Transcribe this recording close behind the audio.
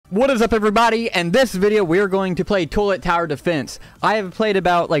What is up, everybody? In this video we are going to play Toilet Tower Defense. I have played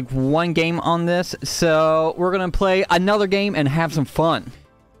about like one game on this, so we're gonna play another game and have some fun.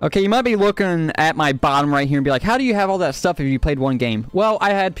 Okay, you might be looking at my bottom right here and be like, how do you have all that stuff if you played one game? Well,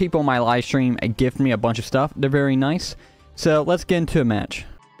 I had people in my live stream gift me a bunch of stuff. They're very nice. So let's get into a match.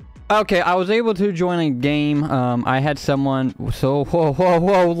 Okay, I was able to join a game. I had someone, so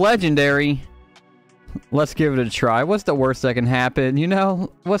whoa, legendary. Let's give it a try. What's the worst that can happen? You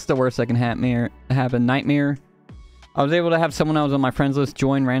know, what's the worst that can happen? Nightmare. I was able to have someone else on my friends list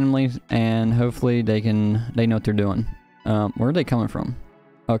join randomly, and hopefully they know what they're doing. Where are they coming from?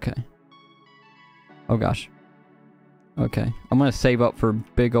 Okay. Oh gosh. Okay. I'm gonna save up for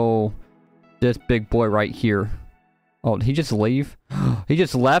this big boy right here. Oh, did he just leave? He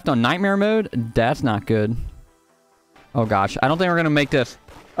just left on nightmare mode? That's not good. Oh gosh. I don't think we're gonna make this.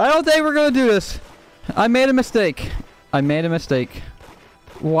 I don't think we're gonna do this. I made a mistake. Why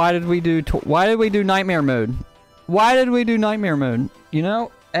did we do nightmare mode? Why did we do nightmare mode? You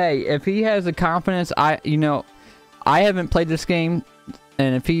know, hey, if he has the confidence, I haven't played this game,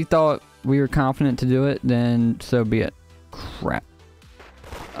 and if he thought we were confident to do it, then so be it. Crap.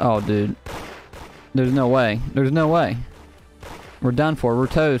 Oh, dude. There's no way. There's no way. We're done for. We're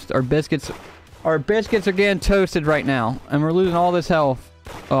toast. Our biscuits are getting toasted right now, and we're losing all this health.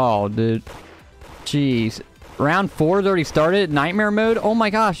 Oh, dude. Jeez. Round 4's already started. Nightmare mode? Oh my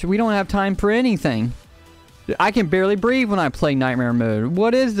gosh, we don't have time for anything. I can barely breathe when I play nightmare mode.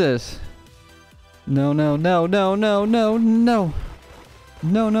 What is this? No.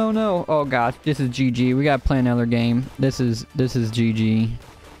 Oh gosh, this is GG. We gotta play another game. This is GG.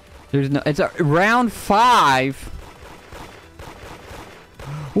 It's round 5.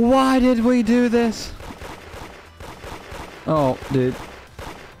 Why did we do this? Oh, dude.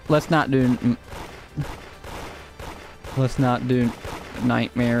 Let's not do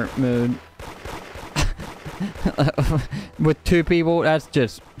nightmare mode with 2 people. That's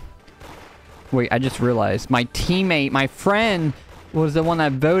just... Wait, I just realized my teammate, my friend, was the one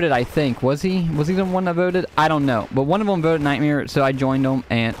that voted. I think was he the one that voted? I don't know, but one of them voted nightmare, so I joined them.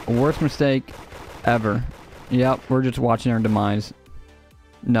 And worst mistake ever. Yep, we're just watching our demise.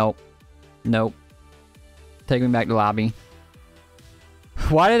 Nope. Take me back to lobby.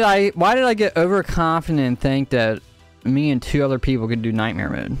 Why did I get overconfident and think that me and 2 other people could do nightmare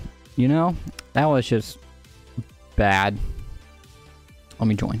mode? You know, that was just bad. Let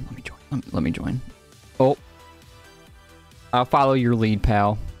me join. Oh, I'll follow your lead,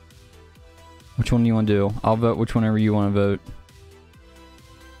 pal. Which one do you want to do? I'll vote whichever you want to vote.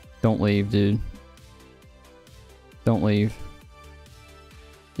 Don't leave, dude. Don't leave.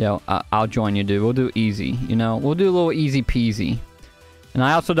 Yeah, I'll join you, dude. We'll do easy. You know, we'll do a little easy peasy. And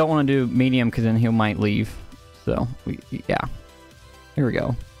I also don't want to do medium because then he might leave. So, yeah. Here we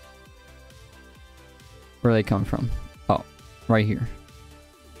go. Where are they coming from? Oh, right here.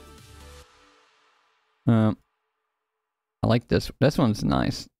 I like this. This one's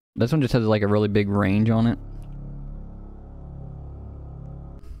nice. This one just has like a really big range on it.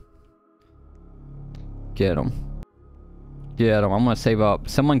 Get him. I'm gonna save up.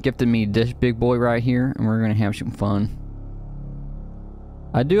 Someone gifted me this big boy right here, and we're gonna have some fun.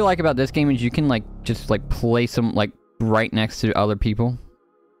 I do like about this game is you can like just like place them like right next to other people.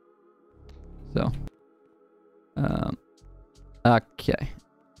 So, okay.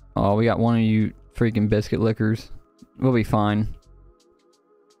 Oh, we got one of you freaking biscuit lickers. We'll be fine.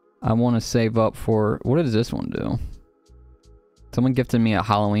 I want to save up for, what does this one do? Someone gifted me a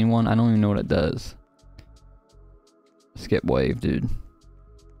Halloween one. I don't even know what it does. Skip wave, dude.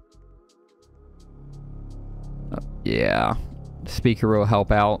 Yeah. Speaker will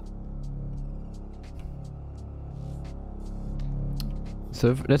help out.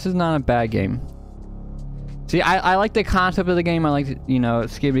 So this is not a bad game. See, I like the concept of the game. I like, you know,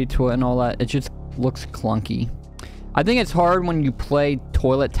 skibbity toilet and all that. It just looks clunky. I think it's hard when you play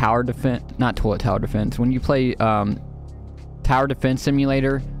Toilet Tower Defense, not Toilet Tower Defense. When you play Tower Defense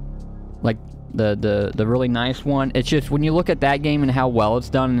Simulator, like the really nice one. It's just when you look at that game and how well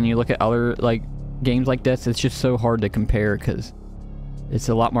it's done, and you look at other like games like this, it's just so hard to compare because it's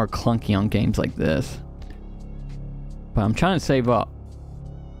a lot more clunky on games like this. But I'm trying to save up.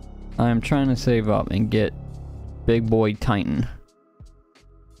 I'm trying to save up and get Big Boy Titan.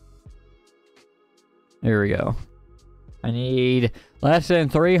 There we go. I need less than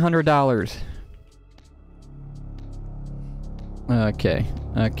 $300. Okay,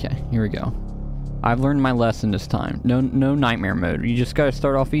 here we go. I've learned my lesson this time. No nightmare mode. You just gotta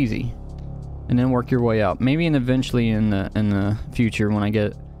start off easy, and then work your way up. Maybe eventually in the future when I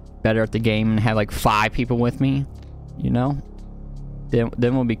get better at the game and have like 5 people with me, you know. Then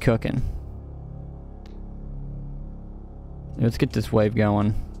we'll be cooking. Let's get this wave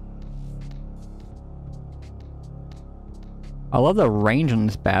going. I love the range on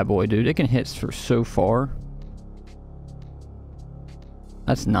this bad boy, dude. It can hit for so far.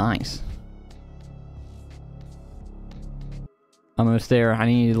 That's nice. Almost there. I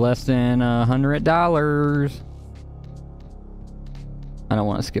need less than $100. I don't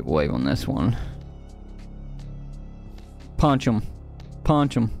want to skip wave on this one. Punch him.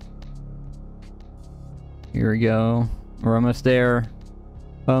 Punch him. Here we go. We're almost there.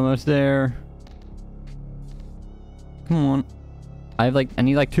 Almost there. Come on. I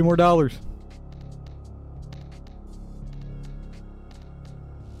need like $2 more.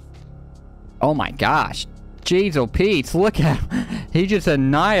 Oh my gosh. Jeez, oh Pete, look at him. He just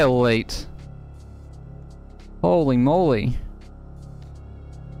annihilates. Holy moly.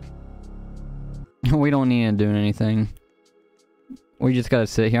 We don't need to do anything. We just gotta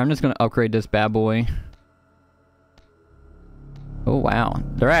sit here. I'm just gonna upgrade this bad boy. Oh wow.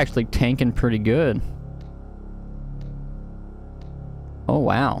 They're actually tanking pretty good. Oh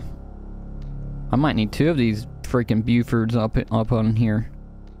wow. I might need 2 of these freaking Bufords up on here.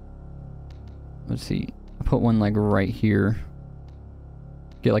 Let's see. I'll put one like right here.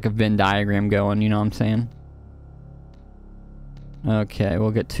 Get like a Venn diagram going, you know what I'm saying? Okay,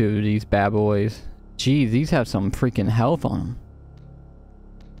 we'll get 2 of these bad boys. Geez, these have some freaking health on them.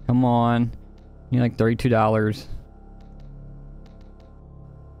 Come on. You need like $32.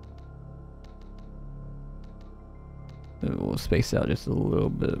 We'll space out just a little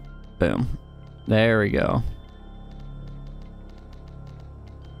bit. Boom. There we go.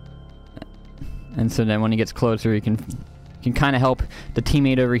 And so then when he gets closer, he can kind of help the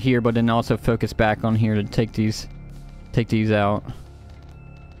teammate over here, but then also focus back on here to take these out.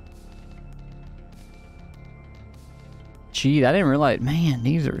 Gee, I didn't realize. Man,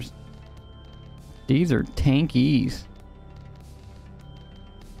 these are tankies.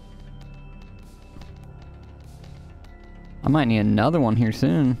 I might need another one here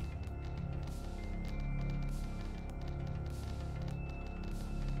soon.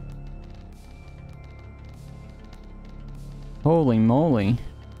 Holy moly.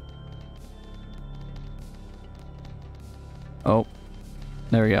 Oh,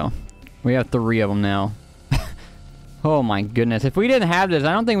 there we go. We have 3 of them now. Oh my goodness. If we didn't have this,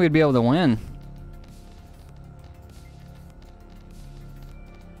 I don't think we'd be able to win.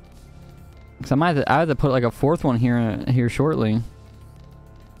 Cause I have to put like a 4th one here shortly.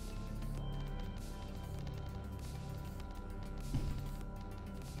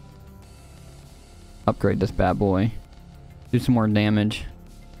 Upgrade this bad boy. Do some more damage.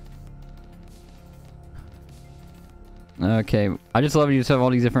 Okay, I just love you just have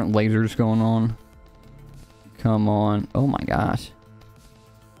all these different lasers going on. Come on. Oh my gosh.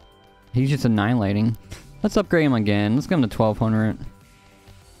 He's just annihilating. Let's upgrade him again. Let's get him to 1200.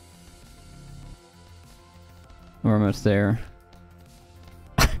 We're almost there.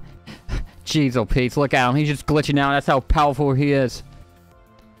 Jeez, oh Pete, look at him. He's just glitching out. That's how powerful he is.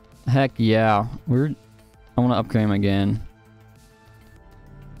 Heck yeah. I want to upgrade him again.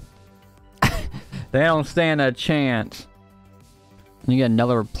 They don't stand a chance. And you get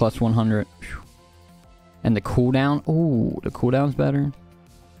another plus 100. And the cooldown. Ooh, the cooldown's better.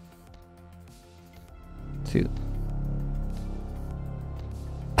 Let's see.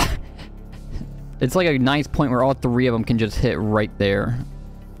 It's like a nice point where all 3 of them can just hit right there.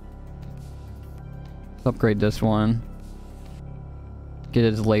 Let's upgrade this one. Get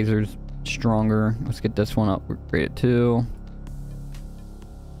his lasers stronger. Let's get this one up. Upgrade it too.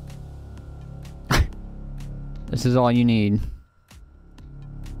 This is all you need.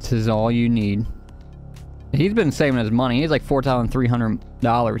 This is all you need. He's been saving his money. He's like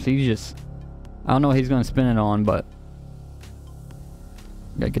 $4,300. He's just... I don't know what he's going to spend it on, but...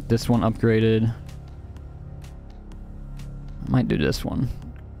 Gotta get this one upgraded. I might do this one.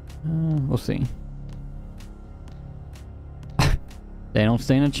 We'll see. They don't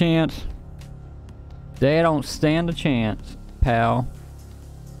stand a chance. They don't stand a chance, pal.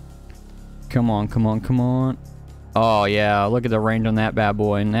 Come on, come on, come on. Oh yeah, look at the range on that bad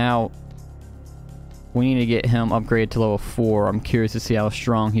boy. Now we need to get him upgraded to level 4. I'm curious to see how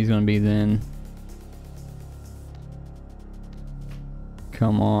strong he's going to be then.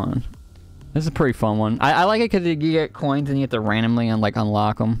 Come on. This is a pretty fun one. I like it because you get coins and you have to randomly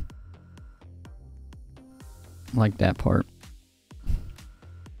unlock them. I like that part.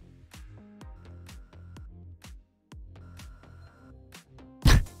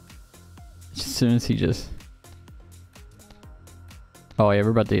 As soon as he just... Oh yeah, we're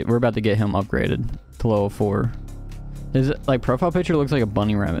about to get him upgraded to level 4. His like profile picture looks like a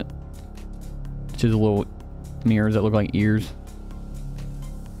bunny rabbit. Just little mirrors that look like ears.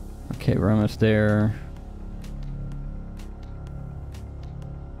 Okay, we're almost there.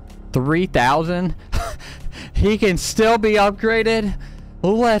 3,000? He can still be upgraded?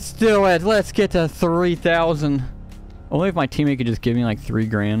 Let's do it. Let's get to 3,000. Only if my teammate could just give me like 3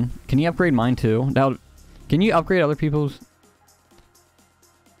 grand. Can you upgrade mine too? Can you upgrade other people's?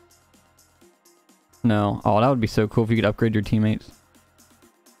 No. Oh, that would be so cool if you could upgrade your teammates.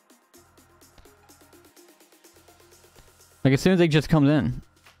 Like as soon as they just comes in,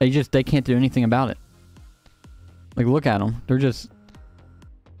 they can't do anything about it. Like look at them. They're just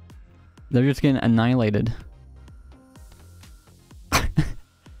getting annihilated.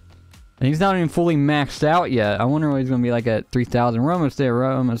 And he's not even fully maxed out yet. I wonder what he's gonna be like at 3,000. We're almost there.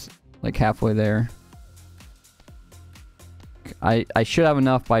 We're almost like halfway there. I should have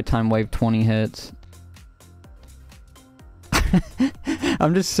enough by the time wave 20 hits.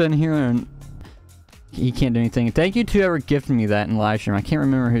 I'm just sitting here and he can't do anything. Thank you to whoever gifted me that in live stream. I can't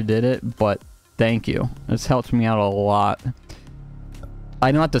remember who did it, but thank you. This helps me out a lot.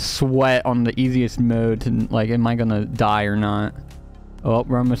 I don't have to sweat on the easiest mode to like, am I gonna die or not? Oh,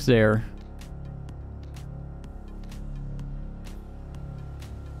 we're almost there.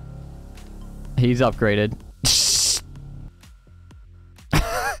 He's upgraded. As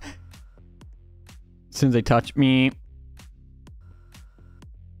soon as they touch me.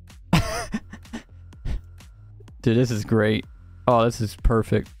 Dude, this is great. Oh, this is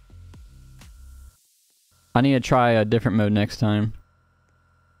perfect. I need to try a different mode next time.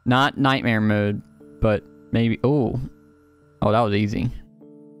 Not nightmare mode, but maybe... Oh, that was easy.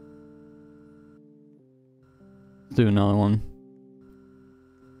 Let's do another one.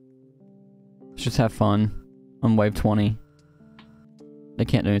 Let's just have fun on wave 20. They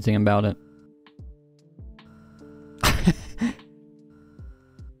can't do anything about it.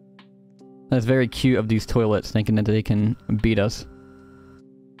 That's very cute of these toilets thinking that they can beat us.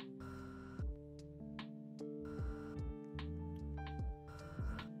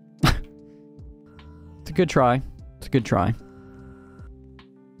 It's a good try. It's a good try.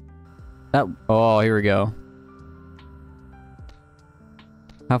 Oh, here we go.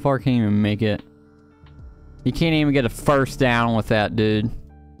 How far can you even make it? You can't even get a first down with that, dude.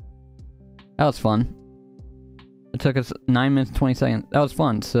 That was fun. It took us 9 minutes 20 seconds. That was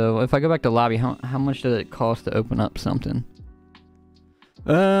fun. So if I go back to lobby, how much does it cost to open up something?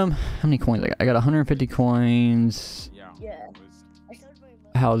 How many coins I got? I got 150 coins. Yeah.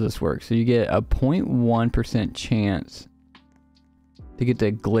 How does this work? So you get a 0.1% chance to get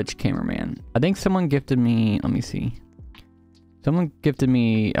the glitch cameraman. I think someone gifted me, let me see. Someone gifted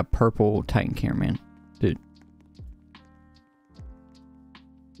me a purple Titan cameraman. Dude.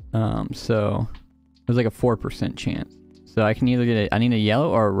 So there's like a 4% chance. So I can either get I need a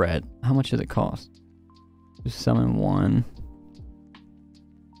yellow or a red. How much does it cost? Just summon one.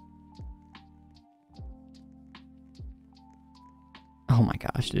 Oh my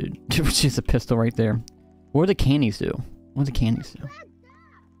gosh, dude. It's just a pistol right there. What do the candies do? What do the candies do?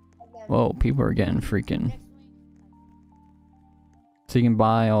 Whoa, people are getting freaking... So you can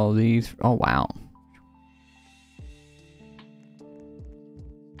buy all these. Oh, wow.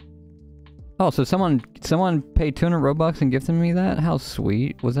 Oh, so someone paid 200 Robux and gifted me that? How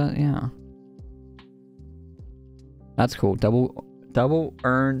sweet. Was that? Yeah. That's cool. Double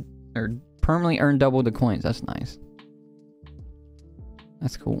earn, or permanently earn double the coins. That's nice.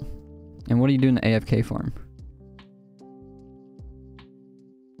 That's cool. And what are you doing the AFK farm?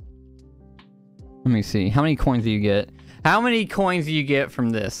 Let me see. How many coins do you get? How many coins do you get from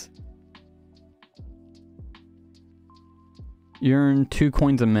this? You earn 2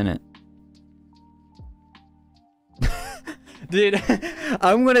 coins a minute. Dude,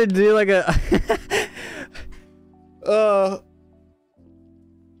 I'm gonna do like a...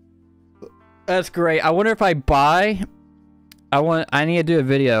 That's great. I wonder if I buy... I need to do a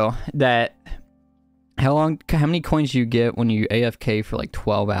video that... How many coins do you get when you AFK for like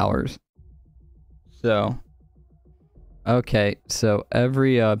 12 hours? So... Okay, so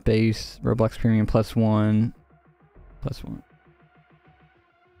every base Roblox Premium +1.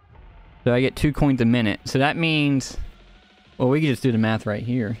 So I get 2 coins a minute. So that means... Well, we can just do the math right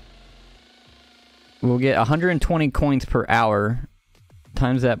here. We'll get 120 coins per hour.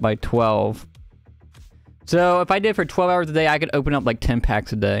 Times that by 12. So if I did for 12 hours a day, I could open up like 10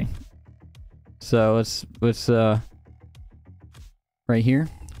 packs a day. So let's right here.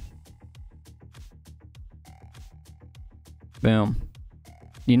 Boom.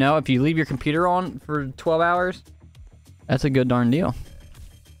 You know, if you leave your computer on for 12 hours, that's a good darn deal.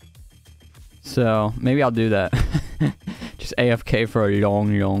 So maybe I'll do that. just AFK for a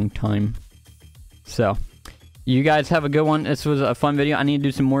long time. So, you guys have a good one. This was a fun video. I need to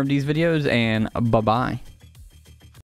do some more of these videos, and bye-bye.